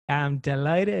am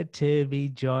delighted to be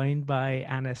joined by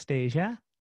Anastasia.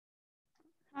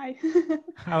 Hi.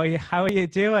 How are you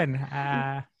doing?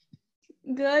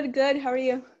 Good, good. How are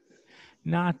you?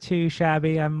 Not too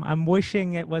shabby. I'm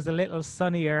wishing it was a little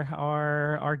sunnier,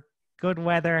 or good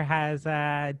weather has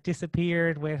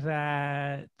disappeared with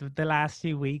the last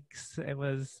few weeks. It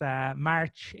was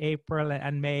March, April,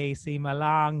 and May seem a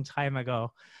long time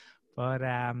ago, but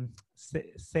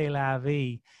c'est la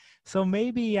vie. So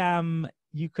maybe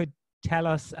you could tell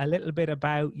us a little bit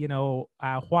about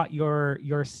what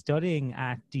you're studying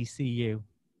at DCU.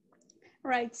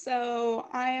 Right. So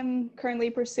I am currently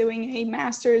pursuing a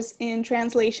master's in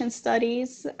translation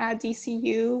studies at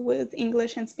DCU with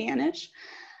English and Spanish.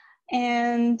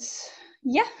 And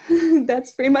yeah,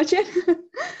 that's pretty much it.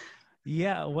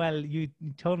 Yeah, well, you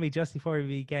told me just before we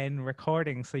began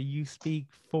recording, so you speak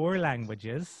 4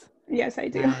 languages. Yes, I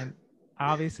do. And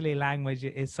obviously language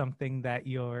is something that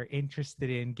you're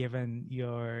interested in given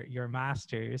your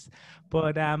master's.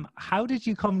 But how did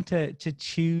you come to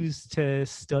choose to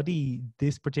study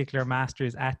this particular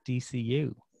master's at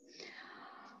DCU?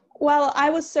 Well, I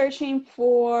was searching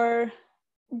for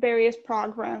various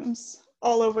programs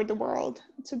all over the world.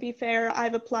 To be fair,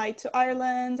 I've applied to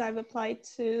Ireland, I've applied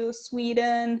to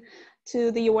Sweden, to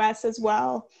the US as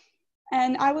well.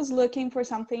 And I was looking for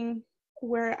something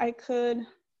where I could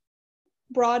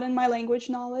broaden my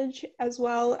language knowledge as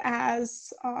well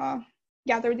as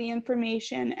gather the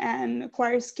information and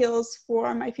acquire skills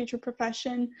for my future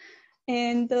profession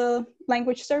in the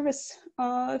language service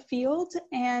field.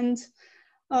 And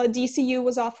DCU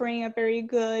was offering a very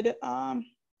good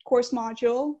course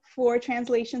module for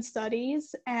translation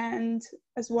studies, and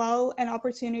as well an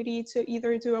opportunity to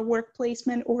either do a work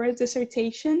placement or a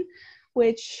dissertation,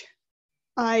 which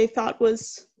I thought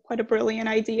was quite a brilliant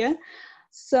idea.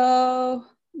 So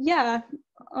yeah,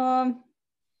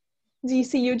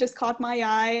 DCU just caught my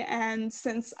eye, and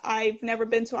since I've never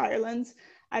been to Ireland,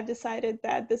 I've decided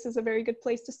that this is a very good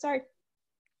place to start.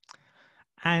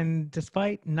 And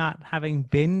despite not having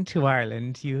been to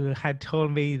Ireland, you had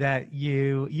told me that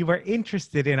you were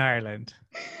interested in Ireland.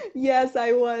 Yes,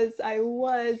 I was.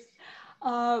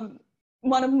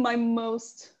 One of my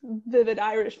most vivid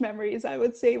Irish memories, I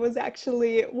would say, was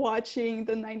actually watching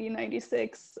the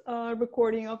 1996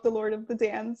 recording of The Lord of the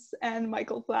Dance, and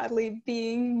Michael Flatley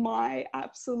being my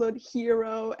absolute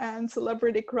hero and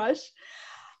celebrity crush.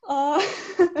 Uh,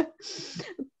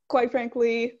 quite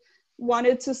frankly,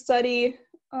 wanted to study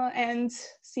and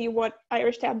see what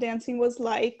Irish tap dancing was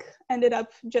like. Ended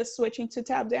up just switching to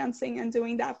tap dancing and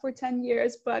doing that for 10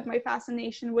 years, but my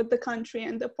fascination with the country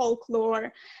and the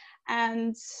folklore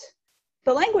and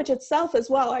the language itself as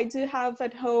well. I do have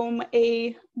at home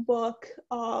a book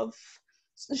of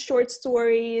short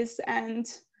stories and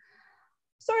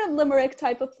sort of limerick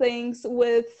type of things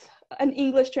with an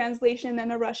English translation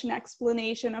and a Russian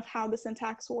explanation of how the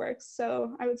syntax works.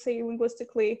 So I would say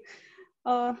linguistically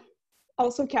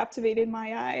also captivated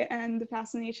my eye, and the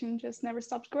fascination just never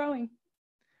stopped growing.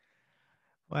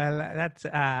 Well, that's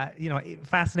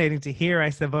fascinating to hear, I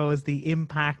suppose, the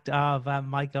impact of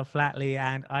Michael Flatley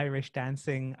and Irish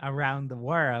dancing around the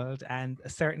world. And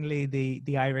certainly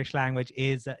the Irish language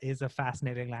is a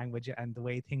fascinating language, and the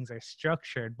way things are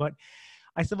structured. But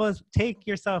I suppose take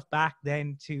yourself back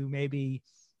then to maybe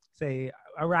say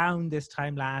around this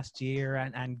time last year,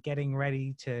 and getting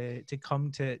ready to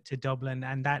come to Dublin,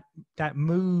 and that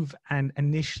move, and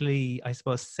initially, I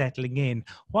suppose, settling in.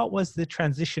 What was the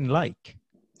transition like?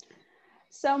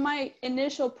 So my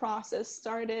initial process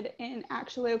started in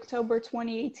actually October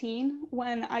 2018,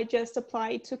 when I just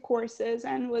applied to courses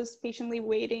and was patiently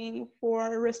waiting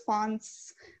for a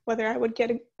response, whether I would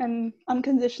get an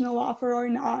unconditional offer or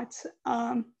not.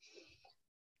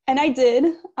 And I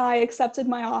did. I accepted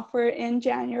my offer in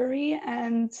January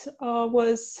and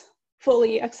was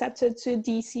fully accepted to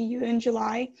DCU in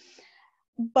July.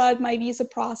 But my visa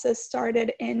process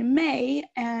started in May,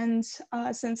 and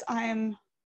since I am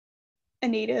a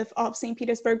native of St.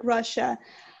 Petersburg, Russia,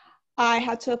 I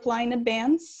had to apply in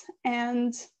advance,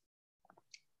 and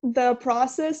the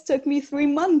process took me 3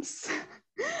 months.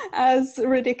 As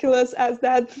ridiculous as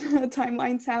that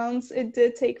timeline sounds, it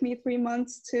did take me 3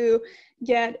 months to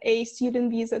get a student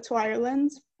visa to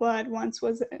Ireland, but once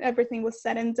everything was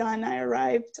said and done, I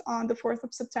arrived on the 4th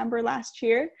of September last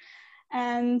year,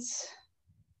 and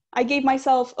I gave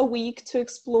myself a week to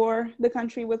explore the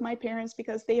country with my parents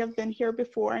because they have been here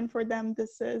before, and for them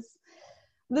this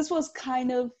was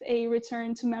kind of a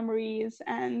return to memories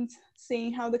and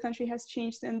seeing how the country has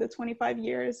changed in the 25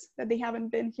 years that they haven't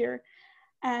been here,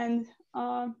 and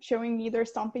showing me their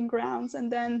stomping grounds.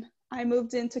 And then I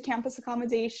moved into campus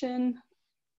accommodation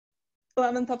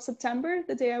 11th of September,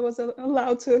 the day I was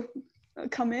allowed to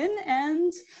come in,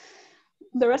 and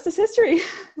the rest is history.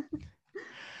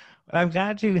 I'm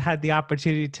glad you had the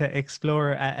opportunity to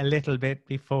explore a little bit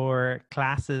before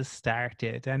classes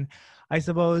started. And I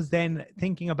suppose then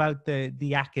thinking about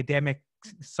the academic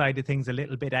side of things a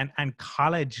little bit, and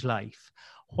college life,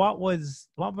 what was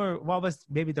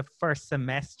maybe the first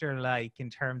semester like in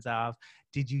terms of,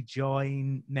 did you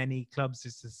join many clubs or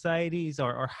societies,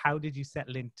 or how did you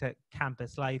settle into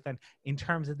campus life? And in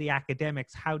terms of the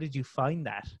academics, how did you find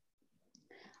that?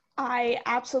 I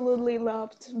absolutely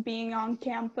loved being on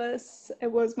campus.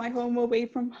 It was my home away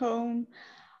from home.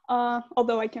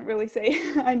 Although I can't really say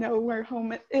I know where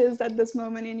home is at this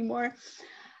moment anymore.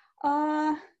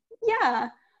 Yeah,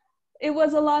 it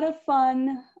was a lot of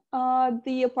fun.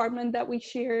 The apartment that we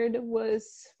shared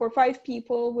was for 5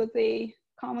 people with a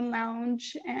common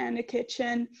lounge and a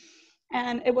kitchen.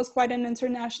 And it was quite an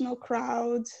international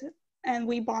crowd, and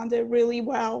we bonded really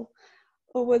well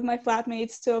with my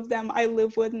flatmates. 2 of them I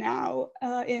live with now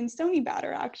in Stony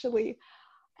Batter, actually.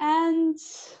 And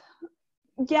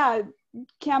yeah,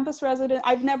 campus resident.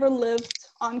 I've never lived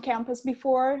on campus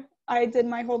before. I did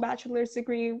my whole bachelor's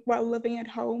degree while living at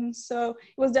home. So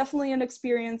it was definitely an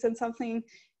experience and something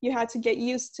you had to get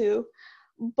used to.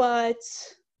 But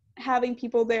having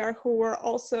people there who were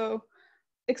also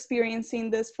experiencing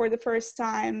this for the first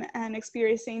time and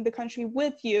experiencing the country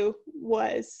with you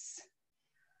was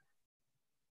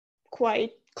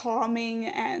quite calming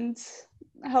and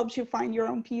helps you find your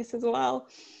own peace as well.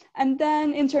 And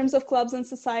then in terms of clubs and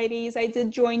societies, I did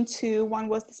join 2. One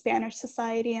was the Spanish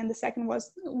Society, and the second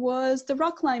was the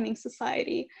Rock Climbing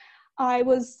Society. I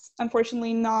was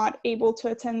unfortunately not able to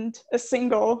attend a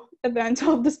single event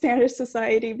of the Spanish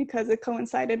Society because it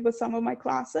coincided with some of my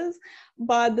classes.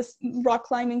 But the Rock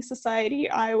Climbing Society,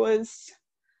 I was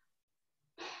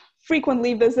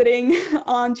frequently visiting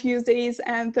on Tuesdays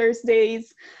and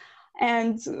Thursdays,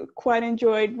 and quite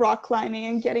enjoyed rock climbing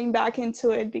and getting back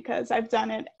into it because I've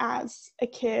done it as a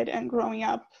kid and growing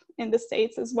up in the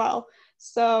States as well.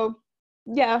 So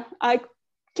yeah, I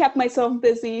kept myself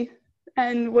busy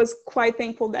and was quite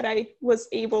thankful that I was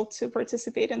able to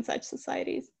participate in such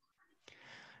societies.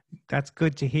 That's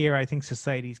good to hear. I think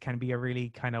societies can be a really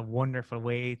kind of wonderful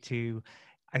way to,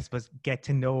 I suppose, get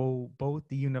to know both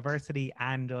the university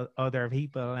and other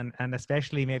people, and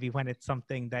especially maybe when it's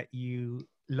something that you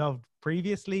loved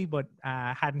previously but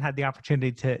hadn't had the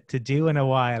opportunity to do in a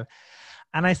while.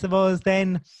 And I suppose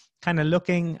then kind of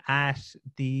looking at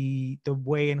the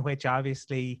way in which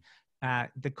obviously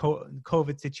the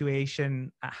COVID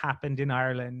situation happened in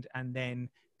Ireland, and then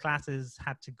classes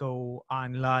had to go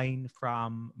online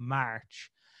from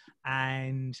March.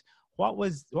 And what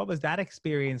was that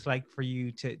experience like for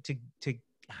you to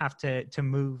have to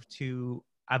move to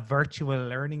a virtual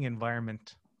learning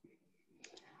environment?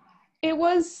 It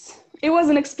was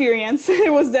an experience.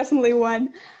 It was definitely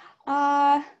one.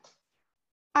 I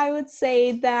would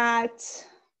say that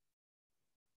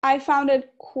I found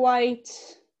it quite.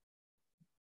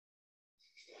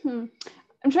 I'm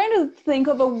trying to think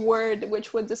of a word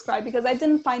which would describe, because I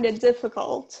didn't find it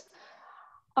difficult.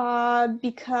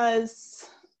 Because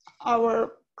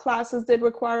our classes did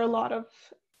require a lot of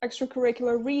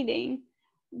extracurricular reading,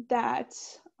 that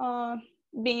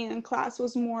being in class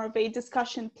was more of a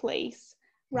discussion place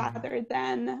rather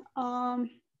than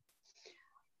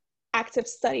active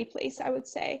study place, I would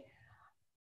say.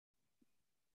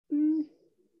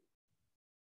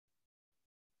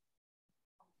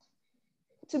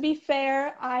 To be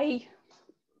fair, I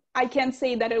can't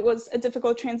say that it was a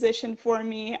difficult transition for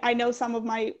me. I know some of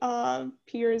my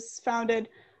peers found it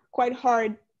quite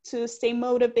hard to stay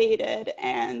motivated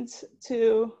and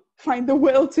to find the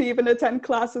will to even attend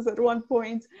classes at one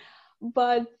point.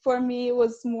 But for me, it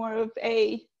was more of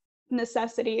a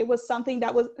necessity. It was something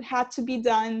that had to be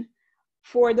done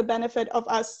for the benefit of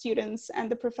us students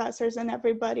and the professors and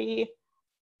everybody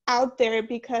out there,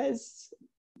 because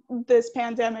this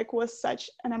pandemic was such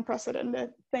an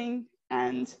unprecedented thing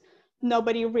and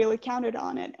nobody really counted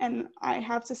on it. And I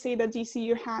have to say that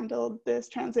DCU handled this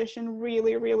transition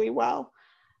really, really well.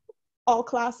 All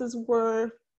classes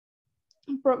were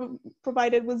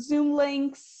provided with Zoom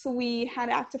links. We had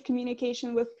active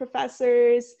communication with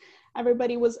professors.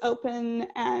 Everybody was open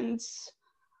and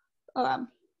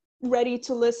ready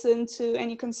to listen to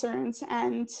any concerns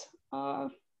and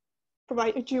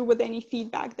provide you with any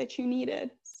feedback that you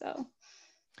needed. So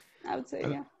I would say,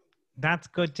 yeah. That's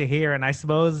good to hear. And I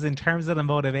suppose in terms of the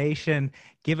motivation,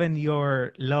 given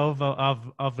your love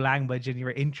of language and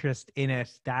your interest in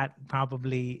it, that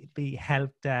probably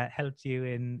helped you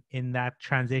in that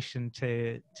transition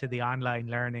to the online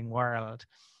learning world.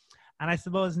 And I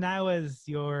suppose now, as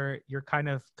you're kind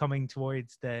of coming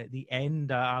towards the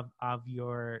end of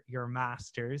your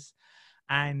masters,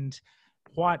 and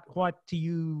what do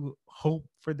you hope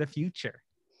for the future?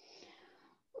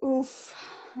 Oof.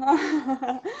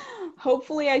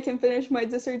 Hopefully I can finish my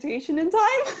dissertation in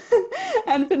time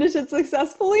and finish it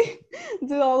successfully.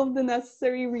 Do all of the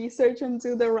necessary research and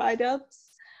do the write-ups,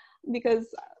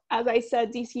 because as I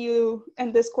said, DCU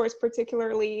and this course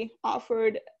particularly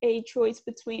offered a choice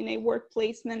between a work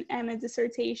placement and a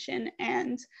dissertation,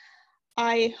 and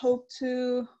I hope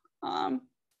to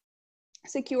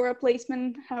secure a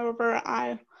placement. However,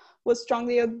 I was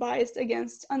strongly advised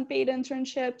against unpaid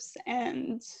internships,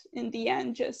 and in the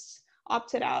end just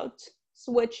opted out,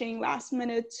 switching last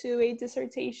minute to a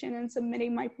dissertation and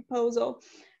submitting my proposal.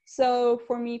 So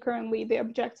for me currently, the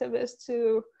objective is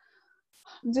to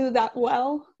do that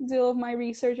well, do all of my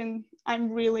research, and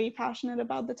I'm really passionate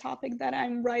about the topic that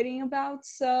I'm writing about.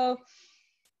 So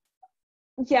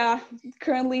yeah,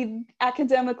 currently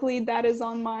academically that is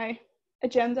on my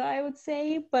agenda, I would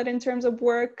say. But in terms of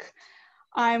work,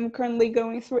 I'm currently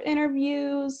going through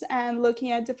interviews and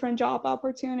looking at different job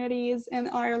opportunities in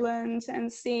Ireland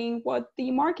and seeing what the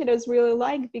market is really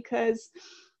like, because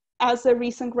as a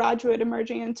recent graduate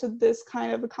emerging into this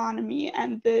kind of economy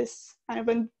and this kind of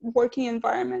a working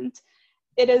environment,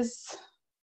 it is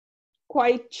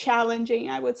quite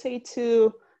challenging, I would say,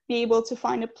 to be able to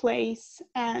find a place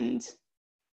and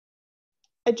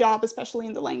a job, especially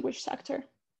in the language sector.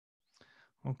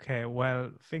 Okay, well,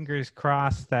 fingers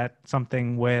crossed that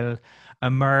something will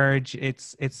emerge.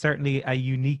 It's certainly a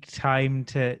unique time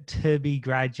to be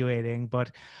graduating, but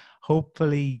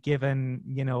hopefully, given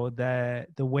the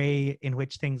way in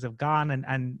which things have gone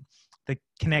and the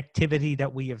connectivity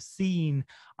that we have seen,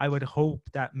 I would hope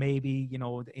that maybe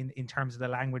in terms of the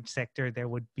language sector there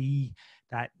would be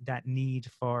that need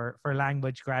for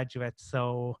language graduates.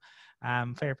 So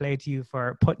fair play to you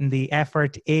for putting the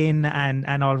effort in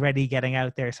and already getting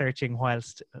out there searching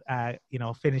whilst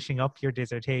finishing up your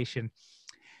dissertation.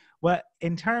 Well,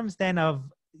 in terms then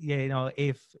of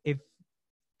if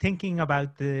thinking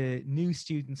about the new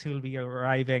students who will be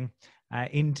arriving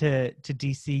into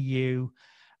DCU,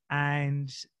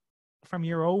 and from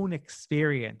your own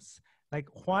experience, like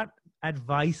what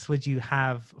advice would you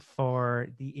have for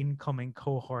the incoming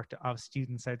cohort of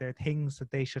students? Are there things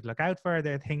that they should look out for? Are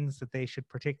there things that they should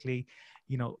particularly,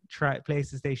 try,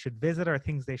 places they should visit, or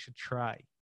things they should try?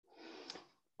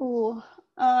 Oh,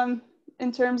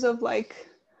 in terms of like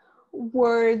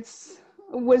words,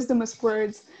 wisdomous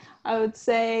words, I would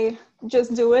say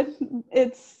just do it.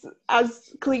 It's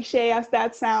as cliche as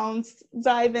that sounds.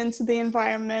 Dive into the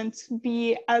environment,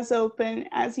 be as open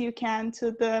as you can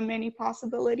to the many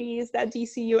possibilities that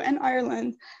DCU and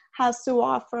Ireland has to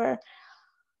offer.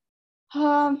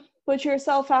 Put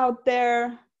yourself out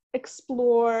there,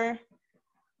 explore.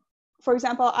 For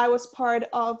example, I was part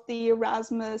of the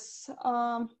Erasmus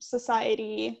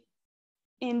Society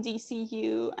in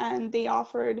DCU, and they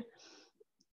offered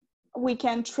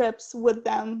weekend trips with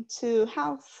them to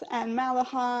Howth and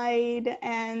Malahide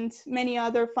and many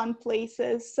other fun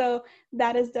places. So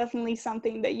that is definitely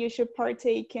something that you should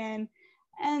partake in.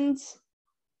 And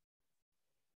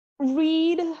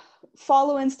read,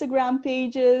 follow Instagram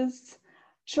pages,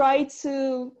 try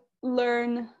to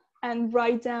learn and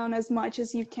write down as much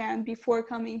as you can before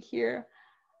coming here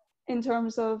in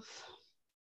terms of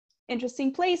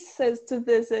interesting places to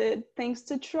visit, things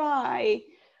to try,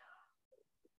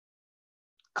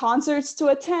 concerts to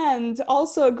attend.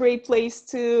 Also a great place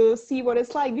to see what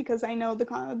it's like, because I know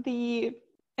the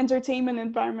entertainment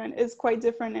environment is quite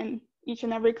different in each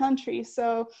and every country.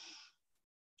 So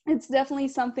it's definitely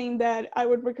something that I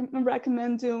would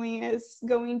recommend doing, is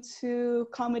going to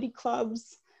comedy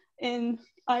clubs in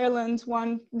Ireland.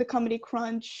 One, the Comedy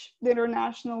Crunch, the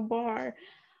International Bar.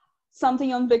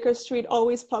 Something on Vicar Street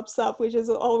always pops up, which is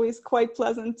always quite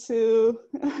pleasant to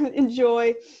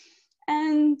enjoy.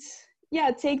 And yeah,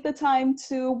 take the time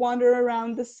to wander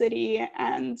around the city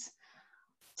and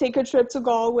take a trip to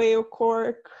Galway or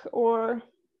Cork, or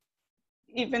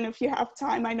even if you have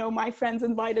time, I know my friends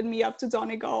invited me up to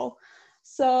Donegal.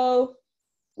 So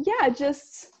yeah,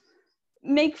 just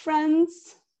make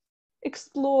friends,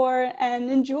 explore, and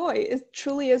enjoy. It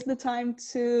truly is the time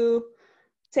to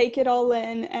take it all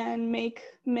in and make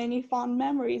many fond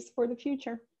memories for the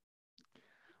future.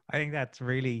 I think that's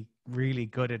really really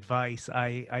good advice.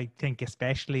 I think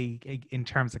especially in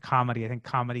terms of comedy, I think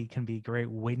comedy can be a great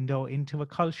window into a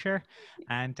culture,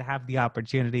 and to have the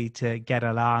opportunity to get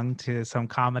along to some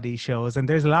comedy shows. And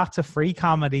there's lots of free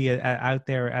comedy out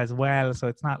there as well. So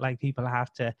it's not like people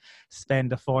have to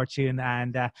spend a fortune.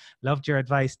 And loved your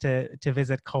advice to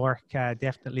visit Cork.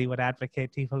 Definitely would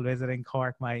advocate people visiting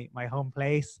Cork, my home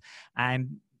place.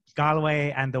 And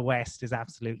Galway and the West is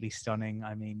absolutely stunning.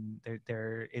 I mean,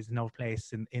 there is no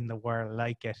place in the world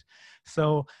like it.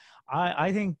 So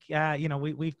I think,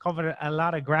 we've covered a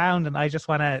lot of ground, and I just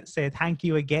want to say thank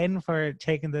you again for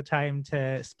taking the time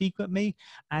to speak with me,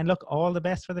 and look, all the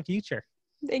best for the future.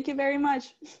 Thank you very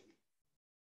much.